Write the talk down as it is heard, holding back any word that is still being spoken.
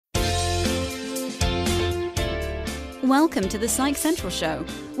Welcome to the Psych Central Show,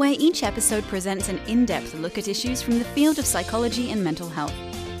 where each episode presents an in-depth look at issues from the field of psychology and mental health,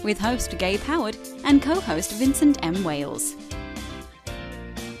 with host Gabe Howard and co-host Vincent M. Wales.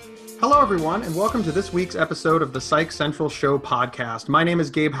 Hello, everyone, and welcome to this week's episode of the Psych Central Show podcast. My name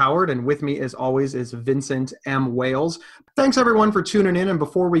is Gabe Howard, and with me, as always, is Vincent M. Wales. Thanks, everyone, for tuning in. And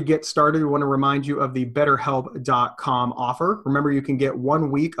before we get started, we want to remind you of the BetterHelp.com offer. Remember, you can get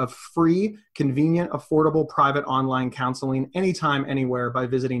 1 week of free, convenient, affordable, private online counseling anytime, anywhere by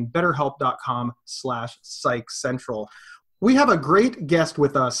visiting BetterHelp.com/PsychCentral. We have a great guest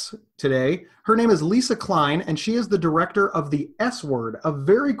with us today. Her name is Lisa Klein, and she is the director of The S Word, a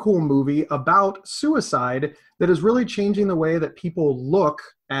very cool movie about suicide that is really changing the way that people look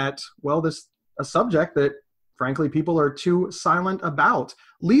at, well, a subject that, frankly, people are too silent about.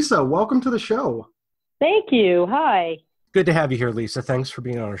 Lisa, welcome to the show. Thank you. Hi. Good to have you here, Lisa. Thanks for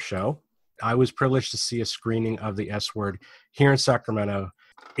being on our show. I was privileged to see a screening of The S Word here in Sacramento.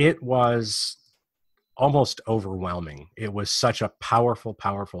 It was almost overwhelming. It was such a powerful,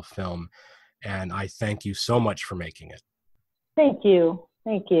 powerful film, and I thank you so much for making it. Thank you.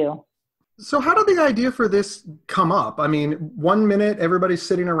 Thank you. So how did the idea for this come up? I mean, 1 minute, everybody's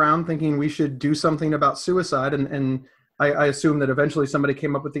sitting around thinking we should do something about suicide, and I assume that eventually somebody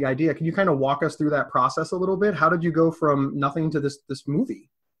came up with the idea. Can you kind of walk us through that process a little bit? How did you go from nothing to this movie?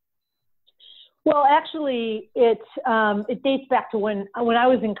 Well, actually, it dates back to when I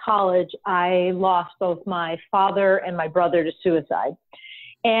was in college. I lost both my father and my brother to suicide.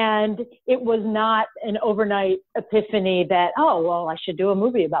 And it was not an overnight epiphany that, oh, well, I should do a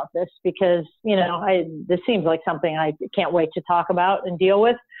movie about this because, this seems like something I can't wait to talk about and deal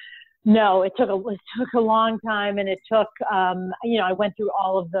with. No, it took a long time, and it took, I went through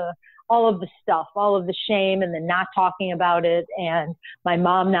all of the stuff, all of the shame and the not talking about it and my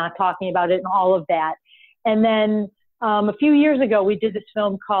mom not talking about it and all of that. And then a few years ago, we did this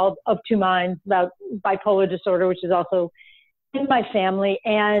film called Of Two Minds about bipolar disorder, which is also in my family.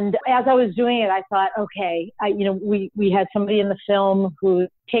 And as I was doing it, I thought, okay, we had somebody in the film who'd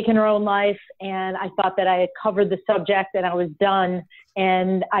taken her own life, and I thought that I had covered the subject and I was done.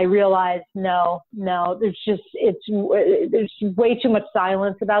 And I realized, no, there's way too much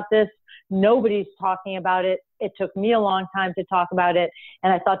silence about this. Nobody's talking about it. It took me a long time to talk about it.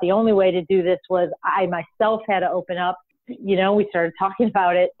 And I thought the only way to do this was I myself had to open up. We started talking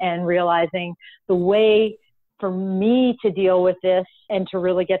about it and realizing the way for me to deal with this and to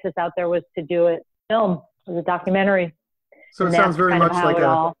really get this out there was to do it film, as a documentary. So it sounds very much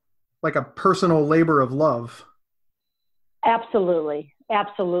like a personal labor of love. Absolutely.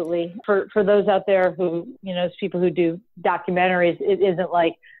 Absolutely. For those out there who, people who do documentaries, it isn't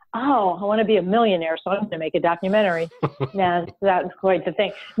like, oh, I want to be a millionaire, so I'm going to make a documentary. Nah, that's quite the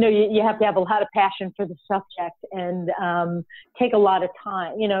thing. No, you have to have a lot of passion for the subject and take a lot of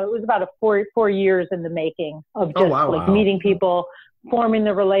time. It was about 4 years in the making of just meeting people, forming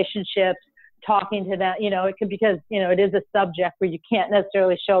the relationships, talking to them. It could, because, it is a subject where you can't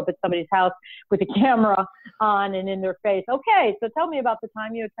necessarily show up at somebody's house with a camera on and in their face. Okay, so tell me about the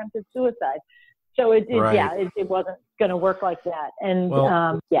time you attempted suicide. So it wasn't going to work like that. And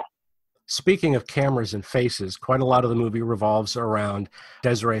Speaking of cameras and faces, quite a lot of the movie revolves around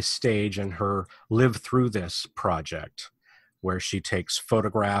Desiree's stage and her live through this project, where she takes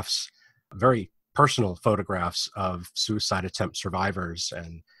photographs, very personal photographs of suicide attempt survivors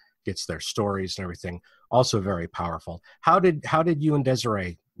and gets their stories and everything. Also very powerful. How did you and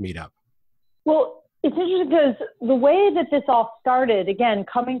Desiree meet up? Well, it's interesting because the way that this all started, again,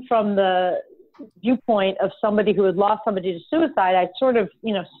 coming from the viewpoint of somebody who had lost somebody to suicide, I sort of,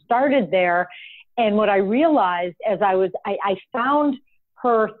 started there. And what I realized as I found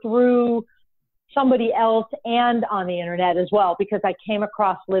her through somebody else and on the internet as well, because I came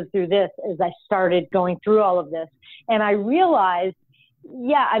across Live Through This as I started going through all of this. And I realized,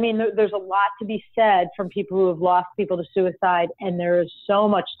 there's a lot to be said from people who have lost people to suicide. And there is so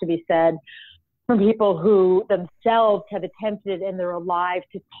much to be said from people who themselves have attempted and they're alive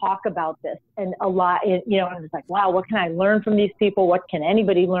to talk about this. And a lot, and it's like, wow, what can I learn from these people? What can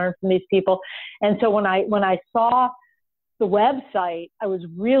anybody learn from these people? And so when I saw the website, I was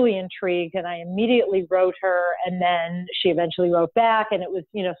really intrigued, and I immediately wrote her, and then she eventually wrote back, and it was,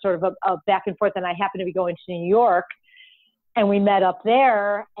 sort of a back and forth. And I happened to be going to New York, and we met up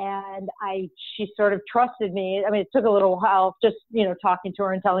there, and she sort of trusted me. I mean, it took a little while just, talking to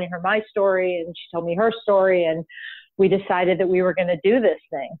her and telling her my story, and she told me her story, and we decided that we were going to do this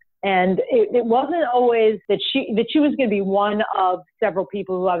thing. And it wasn't always that she was going to be one of several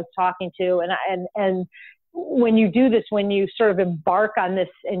people who I was talking to. And when you do this, when you sort of embark on this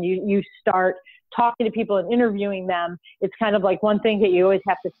and you start talking to people and interviewing them, it's kind of like one thing that you always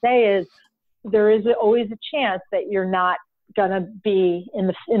have to say is there is always a chance that you're not going to be in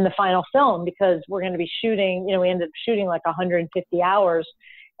the final film, because we're going to be shooting, we ended up shooting like 150 hours.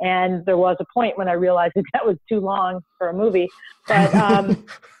 And there was a point when I realized that was too long for a movie. But I'm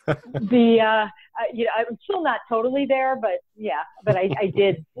still not totally there, but I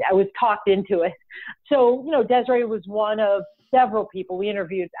was talked into it. So, Desiree was one of several people. We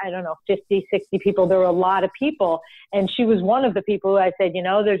interviewed, 50, 60 people. There were a lot of people. And she was one of the people who I said,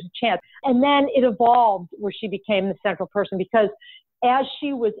 there's a chance. And then it evolved where she became the central person, because as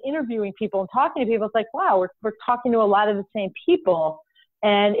she was interviewing people and talking to people, it's like, wow, we're talking to a lot of the same people.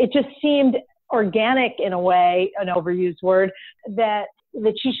 And it just seemed organic in a way, an overused word, that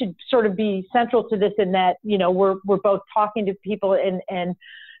she should sort of be central to this, in that, we're both talking to people and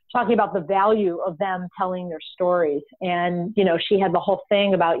talking about the value of them telling their stories. And, she had the whole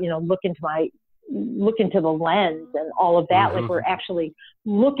thing about, look into the lens and all of that. Like, we're actually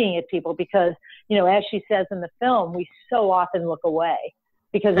looking at people, because, as she says in the film, we so often look away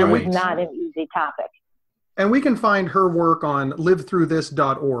because it was not an easy topic. And we can find her work on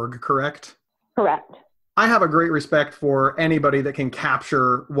livethroughthis.org, correct? Correct. I have a great respect for anybody that can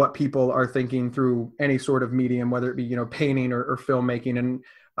capture what people are thinking through any sort of medium, whether it be, painting or filmmaking and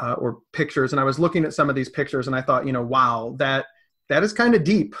or pictures. And I was looking at some of these pictures and I thought, wow, that is kind of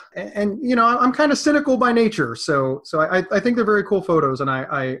deep. And I'm kind of cynical by nature. So I think they're very cool photos, and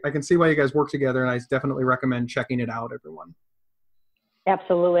I can see why you guys work together, and I definitely recommend checking it out, everyone.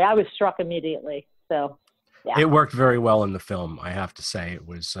 Absolutely. I was struck immediately. So yeah. It worked very well in the film, I have to say. It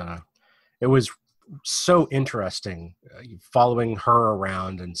was so interesting following her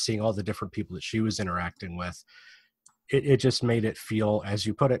around and seeing all the different people that she was interacting with. It just made it feel, as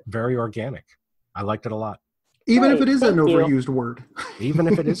you put it, very organic. I liked it a lot. Even if it is an overused word. Even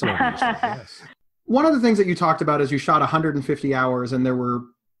if it is an overused word, yes. One of the things that you talked about is you shot 150 hours and there were,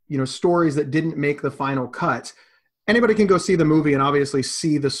 stories that didn't make the final cut. Anybody can go see the movie and obviously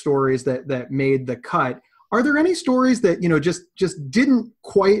see the stories that made the cut. Are there any stories that, just didn't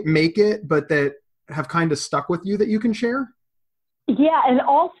quite make it, but that have kind of stuck with you that you can share? Yeah. And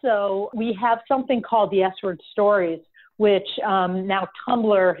also we have something called the S-Word Stories, which now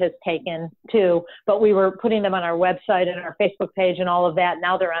Tumblr has taken too, but we were putting them on our website and our Facebook page and all of that.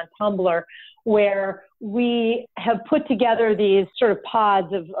 Now they're on Tumblr, where we have put together these sort of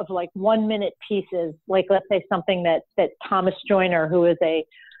pods of like 1-minute pieces. Like, let's say something that Thomas Joyner, who is a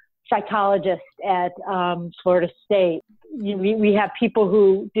psychologist at Florida State. We have people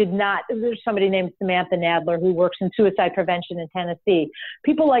who there's somebody named Samantha Nadler who works in suicide prevention in Tennessee.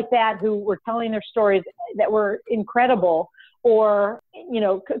 People like that who were telling their stories that were incredible, or,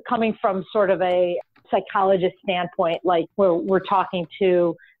 coming from sort of a psychologist standpoint, like we're talking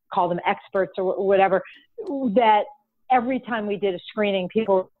to, call them experts or whatever, that every time we did a screening,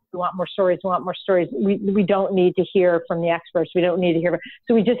 people want more stories. We don't need to hear from the experts. We don't need to hear.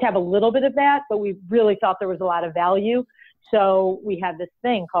 So we just have a little bit of that, but we really thought there was a lot of value. So we have this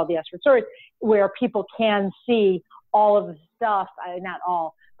thing called the S-Word Stories, where people can see all of the stuff, not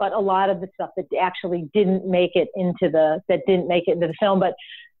all, but a lot of the stuff that actually didn't make it into the film. But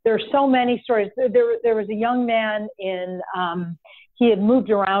there are so many stories. There was a young man he had moved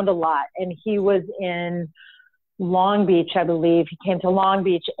around a lot, and he was in Long Beach, I believe. He came to Long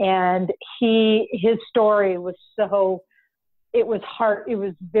Beach, and his story was it was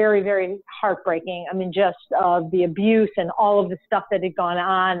very, very heartbreaking. I mean, just the abuse and all of the stuff that had gone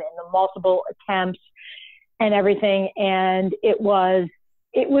on and the multiple attempts and everything. And it was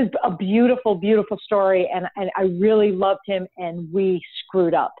a beautiful, beautiful story. And I really loved him, and we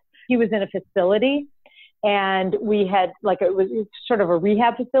screwed up. He was in a facility, and we had it was sort of a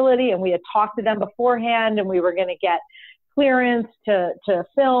rehab facility, and we had talked to them beforehand, and we were going to get clearance to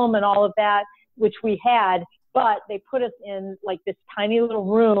film and all of that, which we had, but they put us in like this tiny little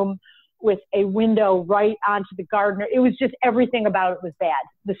room with a window right onto the gardener. It was just, everything about it was bad.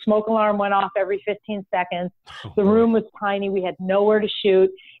 The smoke alarm went off every 15 seconds. The room was tiny. We had nowhere to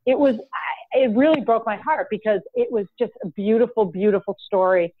shoot. It really broke my heart, because it was just a beautiful, beautiful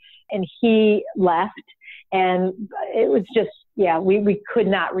story. And he left. And it was just, we could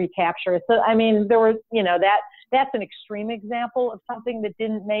not recapture it. So, I mean, there was, that's an extreme example of something that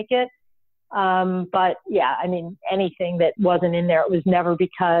didn't make it. But yeah, I mean, anything that wasn't in there, it was never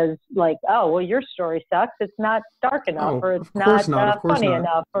because like, oh, well, your story sucks. It's not dark enough, or it's not funny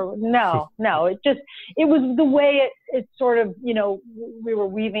enough, or no, it was the way it sort of, we were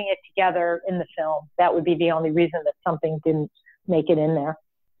weaving it together in the film. That would be the only reason that something didn't make it in there.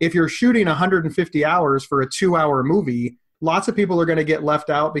 If you're shooting 150 hours for a 2-hour movie, lots of people are going to get left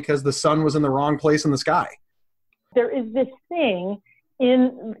out because the sun was in the wrong place in the sky. There is this thing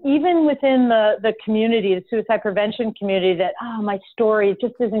even within the community, the suicide prevention community, that, oh, my story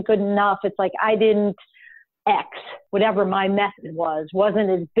just isn't good enough. It's like, I didn't X, whatever my method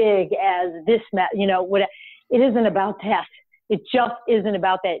wasn't as big as this method, it isn't about that. It just isn't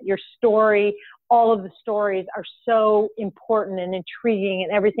about that. Your story, all of the stories are so important and intriguing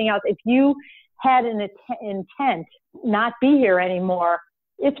and everything else. If you had an intent not be here anymore,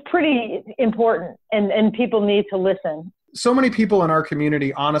 it's pretty important, and people need to listen. So many people in our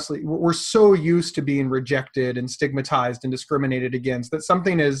community, honestly, we're so used to being rejected and stigmatized and discriminated against that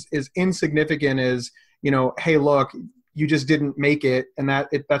something as insignificant as, hey, look, you just didn't make it, and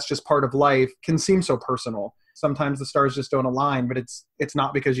that's just part of life, can seem so personal. Sometimes the stars just don't align, but it's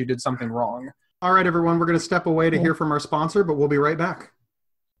not because you did something wrong. All right, everyone, we're going to step away to hear from our sponsor, but we'll be right back.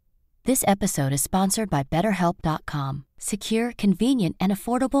 This episode is sponsored by BetterHelp.com. Secure, convenient, and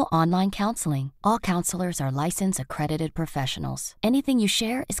affordable online counseling. All counselors are licensed, accredited professionals. Anything you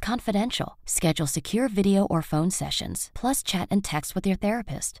share is confidential. Schedule secure video or phone sessions, plus chat and text with your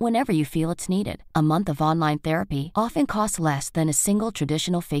therapist whenever you feel it's needed. A month of online therapy often costs less than a single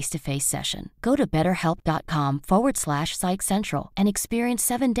traditional face-to-face session. Go to BetterHelp.com/Psych Central and experience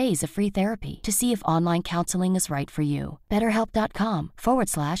 7 days of free therapy to see if online counseling is right for you.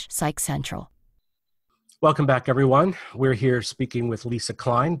 BetterHelp.com/Psych Central. Welcome back, everyone. We're here speaking with Lisa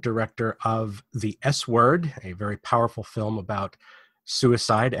Klein, director of The S Word, a very powerful film about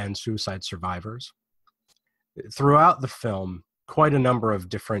suicide and suicide survivors. Throughout the film, quite a number of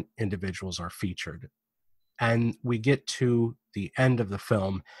different individuals are featured. And we get to the end of the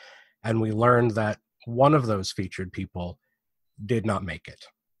film, and we learn that one of those featured people did not make it.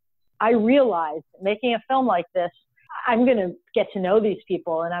 I realized making a film like this, I'm going to get to know these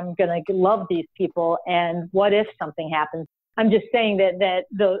people, and I'm going to love these people. And what if something happens? I'm just saying that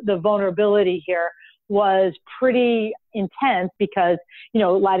the vulnerability here was pretty intense because, a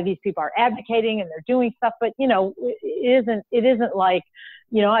lot of these people are advocating and they're doing stuff, but, it isn't like,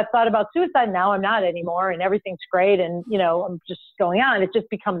 I've thought about suicide, now I'm not anymore, and everything's great. And, I'm just going on. It just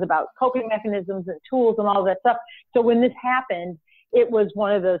becomes about coping mechanisms and tools and all that stuff. So when this happened, it was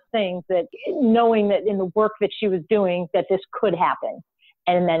one of those things that, knowing that in the work that she was doing, that this could happen.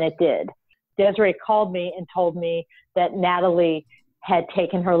 And then it did. Desiree called me and told me that Natalie had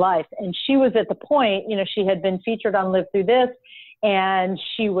taken her life. And she was at the point, she had been featured on Live Through This, and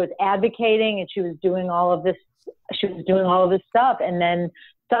she was advocating, and she was doing all of this. She was doing all of this stuff. And then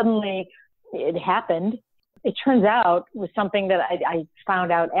suddenly it happened. It turns out was something that I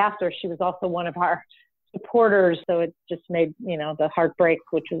found out after. She was also one of our supporters, so it just made the heartbreak,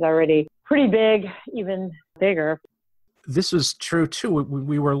 which was already pretty big, even bigger. This is true too.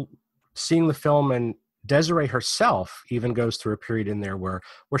 We were seeing the film, and Desiree herself even goes through a period in there where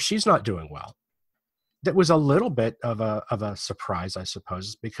she's not doing well. That was a little bit of a surprise, I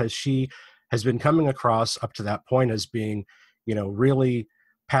suppose, because she has been coming across up to that point as being really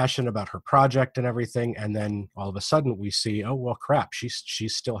passionate about her project and everything, and then all of a sudden we see, oh well, crap,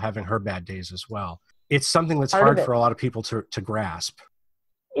 she's still having her bad days as well. It's something that's hard for a lot of people to grasp.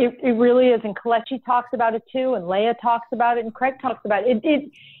 It really is. And Kelechi talks about it too, and Leah talks about it, and Craig talks about it.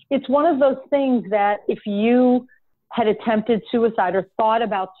 It's one of those things that if you had attempted suicide or thought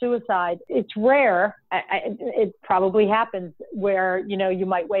about suicide, it's rare. It probably happens where, you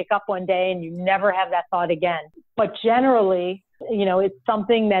might wake up one day and you never have that thought again. But generally, it's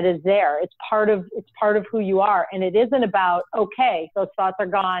something that is there. It's part of who you are. And it isn't about, okay, those thoughts are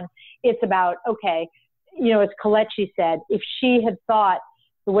gone. It's about, okay, as Kelechi said, if she had thought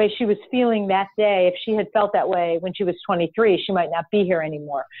the way she was feeling that day, if she had felt that way when she was 23, she might not be here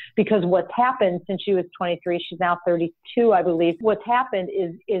anymore. Because what's happened since she was 23, she's now 32, I believe. What's happened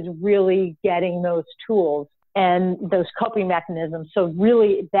is really getting those tools and those coping mechanisms. So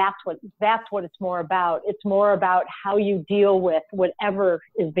really, that's what it's more about. It's more about how you deal with whatever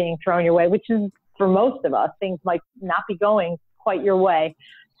is being thrown your way, which is, for most of us, things might not be going quite your way.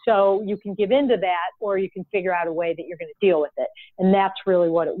 So you can give into that, or you can figure out a way that you're going to deal with it. And that's really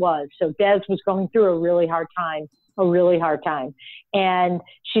what it was. So Des was going through a really hard time. And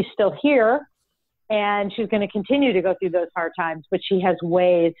she's still here, and she's going to continue to go through those hard times, but she has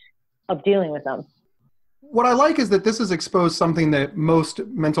ways of dealing with them. What I like is that this has exposed something that most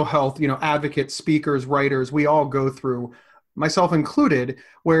mental health, advocates, speakers, writers, we all go through, myself included,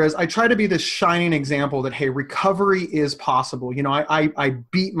 whereas I try to be this shining example that, hey, recovery is possible. I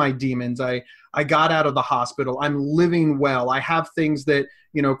beat my demons. I got out of the hospital. I'm living well. I have things that,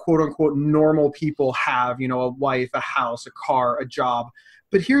 quote unquote, normal people have, a wife, a house, a car, a job.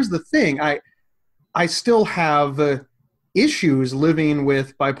 But here's the thing. I still have issues living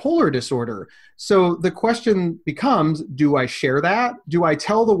with bipolar disorder. So the question becomes, do I share that? Do I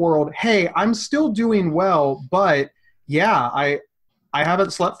tell the world, hey, I'm still doing well, but yeah, I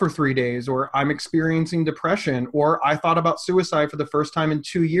haven't slept for 3 days, or I'm experiencing depression, or I thought about suicide for the first time in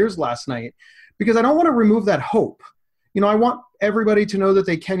 2 years last night? Because I don't want to remove that hope. I want everybody to know that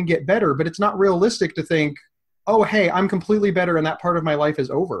they can get better, but it's not realistic to think, oh, hey, I'm completely better and that part of my life is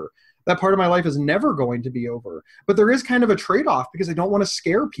over. That part of my life is never going to be over. But there is kind of a trade-off because I don't want to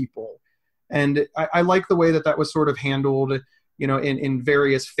scare people. And I like the way that was sort of handled, in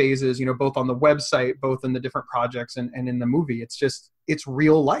various phases, both on the website, both in the different projects and in the movie. It's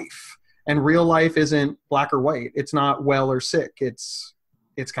real life. And real life isn't black or white. It's not well or sick. It's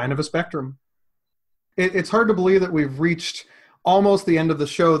kind of a spectrum. It's hard to believe that we've reached almost the end of the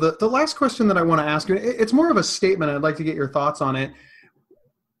show. The last question that I want to ask you, it's more of a statement. I'd like to get your thoughts on it.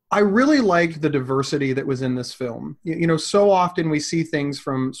 I really liked the diversity that was in this film. So often we see things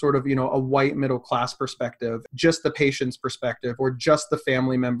from sort of, a white middle class perspective, just the patient's perspective, or just the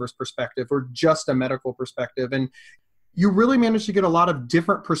family member's perspective, or just a medical perspective. And you really managed to get a lot of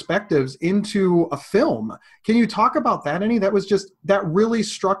different perspectives into a film. Can you talk about that, Annie? That really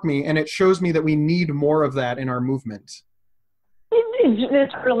struck me, and it shows me that we need more of that in our movement.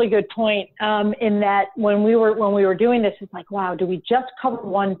 It's a really good point. In that when we were doing this, it's like, wow, do we just cover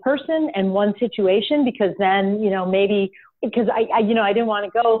one person and one situation? Because then, maybe because I didn't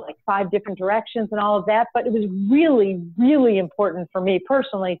want to go like 5 different directions and all of that, but it was really, really important for me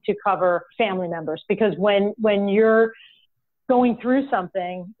personally to cover family members, because when you're going through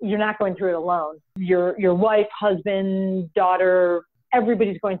something, you're not going through it alone. Your wife, husband, daughter,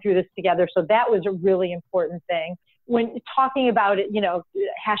 everybody's going through this together. So that was a really important thing. When talking about it,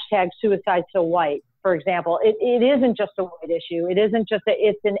 hashtag suicide so white, for example, it isn't just a white issue. It isn't just that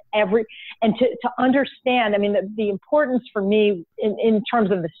it's in every, and to understand, the importance for me in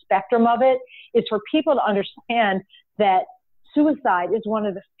terms of the spectrum of it is for people to understand that suicide is one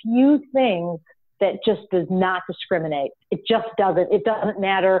of the few things that just does not discriminate. It just doesn't. It doesn't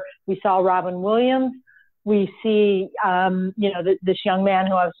matter. We saw Robin Williams. We see, this young man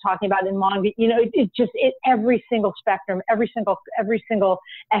who I was talking about in Long Beach, every single spectrum, every single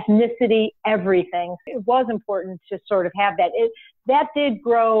ethnicity, everything. It was important to sort of have that. That did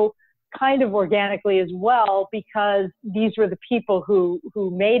grow kind of organically as well, because these were the people who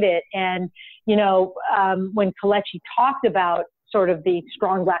made it. And, when Kelechi talked about sort of the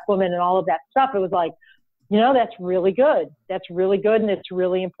strong Black woman and all of that stuff, it was like, that's really good. That's really good. And it's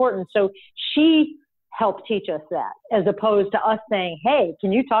really important. So she helped teach us that, as opposed to us saying, hey,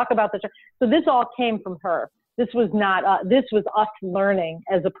 can you talk about this? So this all came from her. This was not, this was us learning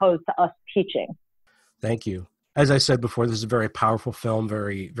as opposed to us teaching. Thank you. As I said before, this is a very powerful film,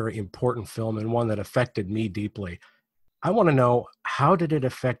 very, very important film, and one that affected me deeply. I want to know, how did it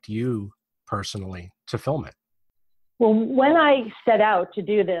affect you personally to film it? Well, when I set out to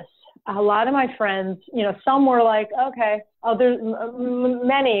do this, a lot of my friends, some were like, okay.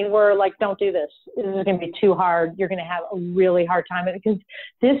 Many were like, don't do this. This is going to be too hard. You're going to have a really hard time. Because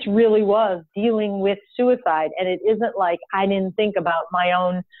this really was dealing with suicide. And it isn't like I didn't think about my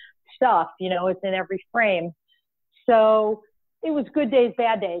own stuff. It's in every frame. So it was good days,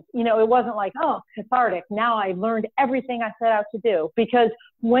 bad days. It wasn't like, oh, cathartic. Now I learned everything I set out to do. Because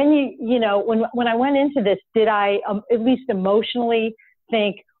when when I went into this, did I at least emotionally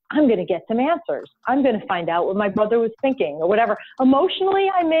think, I'm going to get some answers. I'm going to find out what my brother was thinking or whatever. Emotionally,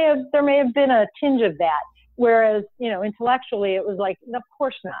 there may have been a tinge of that. Whereas, intellectually, it was like, of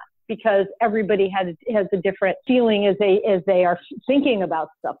course not, because everybody has a different feeling as they are thinking about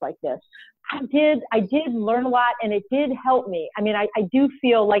stuff like this. I did learn a lot, and it did help me. I do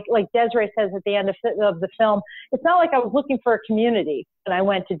feel like Desiree says at the end of the film, it's not like I was looking for a community and I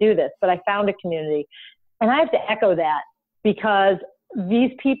went to do this, but I found a community. And I have to echo that, because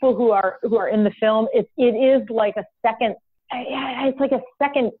these people who are in the film, it is like a second, it's like a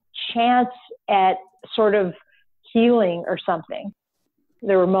second chance at sort of healing or something.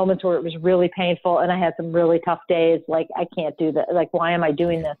 There were moments where it was really painful, and I had some really tough days. Like, I can't do that. Like, why am I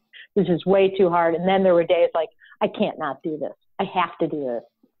doing this? This is way too hard. And then there were days like, I can't not do this. I have to do this.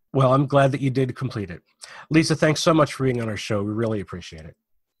 Well, I'm glad that you did complete it. Lisa, thanks so much for being on our show. We really appreciate it.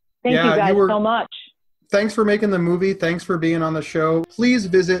 Thank you guys so much. Thanks for making the movie. Thanks for being on the show. Please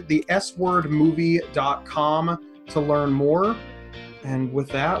visit theswordmovie.com to learn more. And with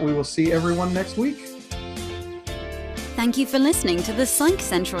that, we will see everyone next week. Thank you for listening to the Psych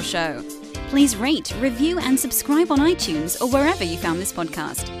Central Show. Please rate, review, and subscribe on iTunes or wherever you found this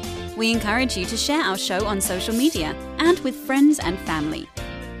podcast. We encourage you to share our show on social media and with friends and family.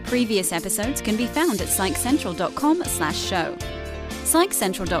 Previous episodes can be found at psychcentral.com/show.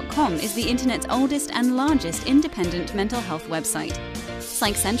 Psychcentral.com is the internet's oldest and largest independent mental health website.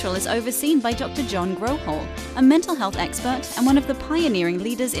 Psych Central is overseen by Dr. John Grohol, a mental health expert and one of the pioneering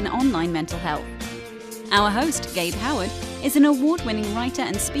leaders in online mental health. Our host, Gabe Howard, is an award-winning writer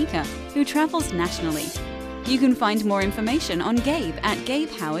and speaker who travels nationally. You can find more information on Gabe at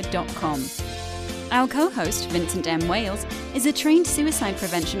gabehoward.com. Our co-host, Vincent M. Wales, is a trained suicide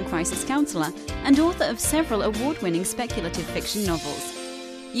prevention crisis counselor and author of several award-winning speculative fiction novels.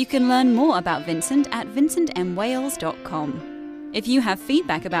 You can learn more about Vincent at vincentmwales.com. If you have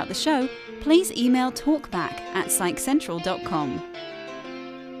feedback about the show, please email talkback@psychcentral.com.